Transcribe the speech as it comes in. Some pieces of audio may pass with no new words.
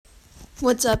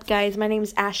What's up, guys? My name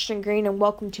is Ashton Green, and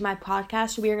welcome to my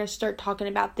podcast. We are going to start talking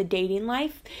about the dating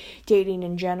life, dating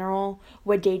in general,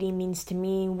 what dating means to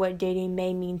me, what dating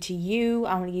may mean to you.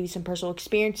 I want to give you some personal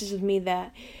experiences with me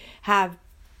that have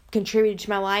contributed to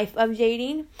my life of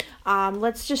dating.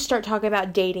 Let's just start talking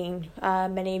about dating.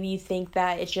 Many of you think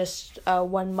that it's just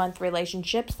 1 month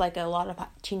relationships like a lot of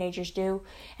teenagers do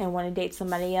and want to date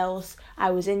somebody else.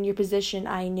 I was in your position.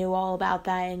 I knew all about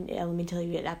that, and let me tell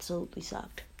you, it absolutely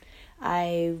sucked.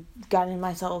 I got in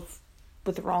myself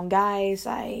with the wrong guys.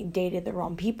 I dated the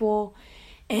wrong people.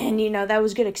 And, that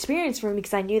was a good experience for me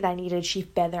because I knew that I needed to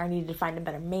achieve better. I needed to find a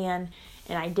better man.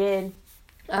 And I did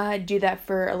do that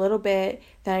for a little bit.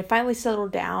 Then I finally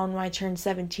settled down when I turned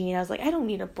 17. I was like, I don't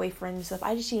need a boyfriend and stuff.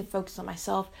 I just need to focus on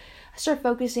myself. I started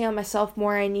focusing on myself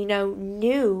more and,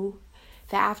 knew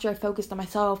that after I focused on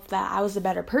myself that I was a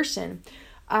better person.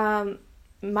 My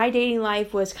dating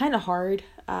life was kind of hard.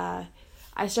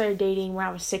 I started dating when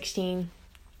I was 16,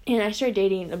 and I started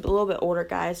dating a little bit older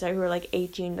guys who were like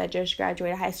 18 that just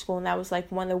graduated high school, and that was like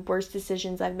one of the worst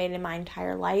decisions I've made in my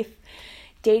entire life.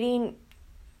 Dating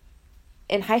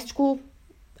in high school,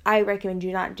 I recommend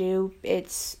do not do.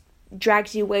 It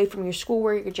drags you away from your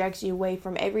schoolwork, it drags you away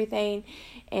from everything,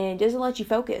 and it doesn't let you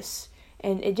focus.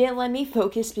 And it didn't let me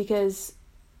focus because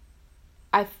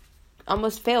I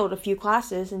almost failed a few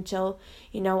classes until,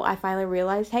 I finally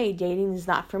realized, hey, dating is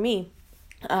not for me.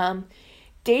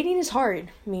 Dating is hard.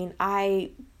 I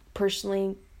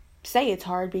personally say it's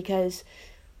hard because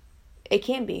it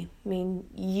can be.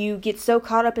 You get so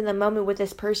caught up in the moment with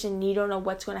this person, you don't know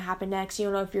what's going to happen next. You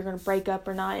don't know if you're going to break up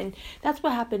or not. And that's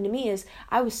what happened to me is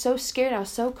I was so scared. I was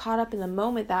so caught up in the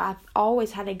moment that I've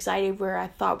always had anxiety where I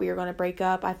thought we were going to break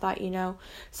up. I thought,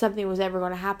 something was ever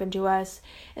going to happen to us.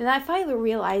 And I finally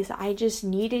realized I just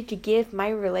needed to give my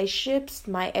relationships,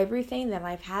 my everything that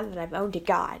I've had, that I've owned, to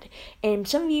God. And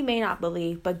some of you may not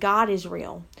believe, but God is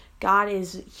real. God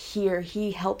is here.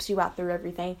 He helps you out through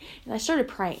everything. And I started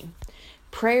praying.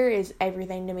 Prayer is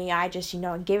everything to me. I just,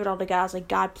 gave it all to God. I was like,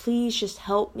 God, please just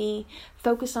help me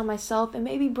focus on myself and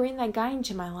maybe bring that guy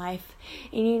into my life.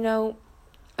 And,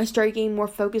 I started getting more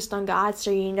focused on God.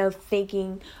 So,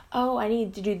 thinking, oh, I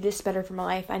need to do this better for my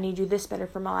life. I need to do this better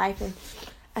for my life. And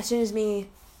as soon as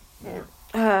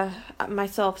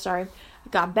myself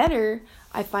got better,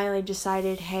 I finally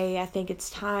decided, hey, I think it's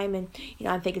time. And,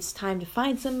 I think it's time to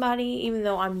find somebody, even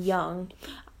though I'm young.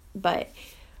 But,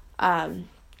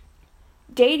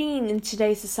 dating in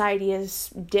today's society is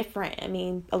different.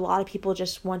 A lot of people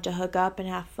just want to hook up and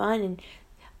have fun, and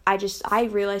I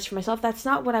realized for myself that's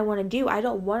not what I want to do. I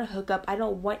don't want to hook up. I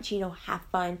don't want to, have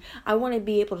fun. I want to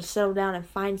be able to settle down and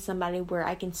find somebody where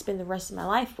I can spend the rest of my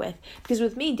life with. Because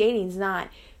with me, dating is not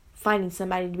finding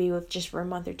somebody to be with just for a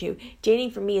month or two.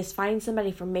 Dating for me is finding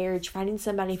somebody for marriage, finding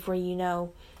somebody for,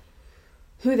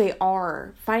 who they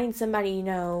are, finding somebody,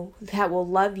 that will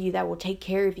love you, that will take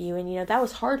care of you. And, that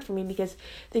was hard for me because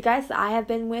the guys that I have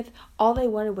been with, all they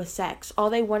wanted was sex. All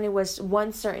they wanted was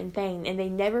one certain thing, and they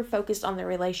never focused on their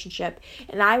relationship.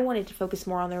 And I wanted to focus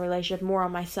more on their relationship, more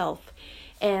on myself.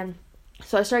 And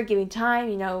so I started giving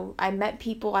time. I met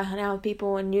people, I hung out with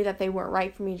people and knew that they weren't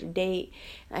right for me to date.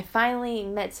 And I finally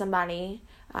met somebody.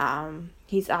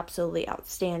 He's absolutely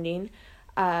outstanding.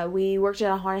 We worked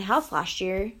at a haunted house last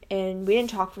year, and we didn't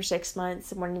talk for 6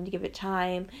 months. I wanted to give it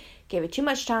time, gave it too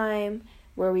much time,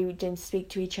 where we didn't speak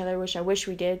to each other, which I wish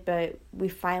we did, but we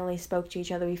finally spoke to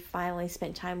each other. We finally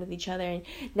spent time with each other, and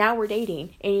now we're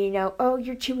dating. And, oh,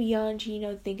 you're too young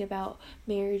to, think about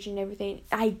marriage and everything.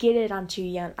 I get it, I'm too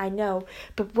young, I know.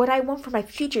 But what I want for my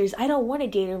future is I don't want to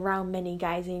date around many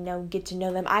guys and, get to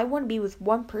know them. I want to be with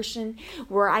one person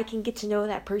where I can get to know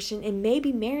that person and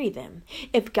maybe marry them.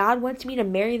 If God wants me to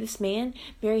marry this man,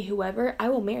 marry whoever, I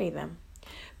will marry them.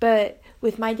 But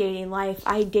with my dating life,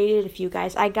 I dated a few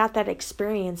guys. I got that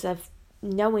experience of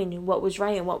knowing what was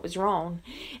right and what was wrong.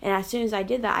 And as soon as I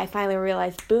did that, I finally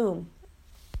realized, boom,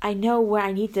 I know what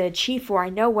I need to achieve for. I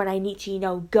know what I need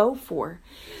to, go for.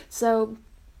 So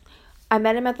I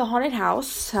met him at the haunted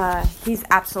house. He's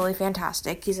absolutely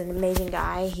fantastic. He's an amazing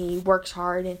guy. He works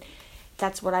hard, and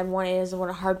that's what I wanted. I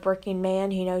want a hardworking man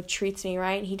who, treats me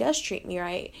right. And he does treat me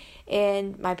right.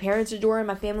 And my parents adore him.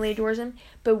 My family adores him.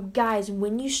 But guys,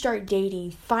 when you start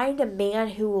dating, find a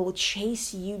man who will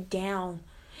chase you down.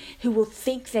 who will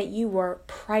think that you are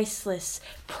priceless.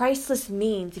 Priceless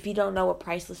means, if you don't know what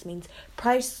priceless means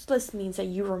that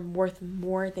you are worth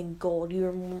more than gold. You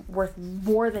are worth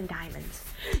more than diamonds.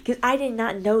 Because I did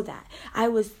not know that. I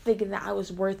was thinking that I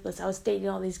was worthless. I was dating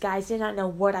all these guys, did not know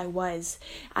what I was.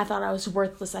 I thought I was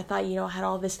worthless. I thought, I had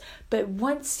all this. But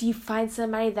once you find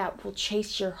somebody that will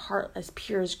chase your heart as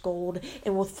pure as gold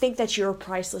and will think that you're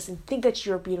priceless and think that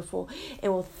you're beautiful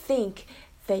and will think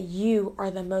that you are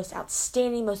the most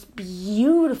outstanding, most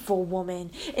beautiful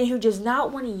woman, and who does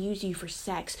not want to use you for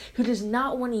sex, who does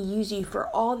not want to use you for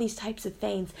all these types of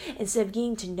things, instead of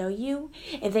getting to know you.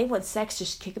 If they want sex,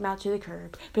 just kick them out to the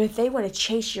curb. But if they want to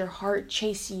chase your heart,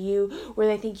 chase you, where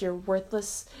they think you're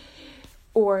worthless,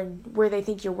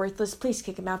 please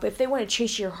kick them out. But if they want to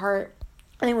chase your heart,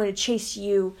 and they want to chase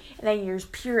you, and then you're as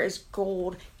pure as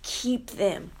gold, keep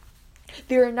them.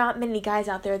 There are not many guys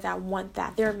out there that want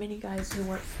that. There are many guys who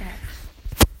want sex.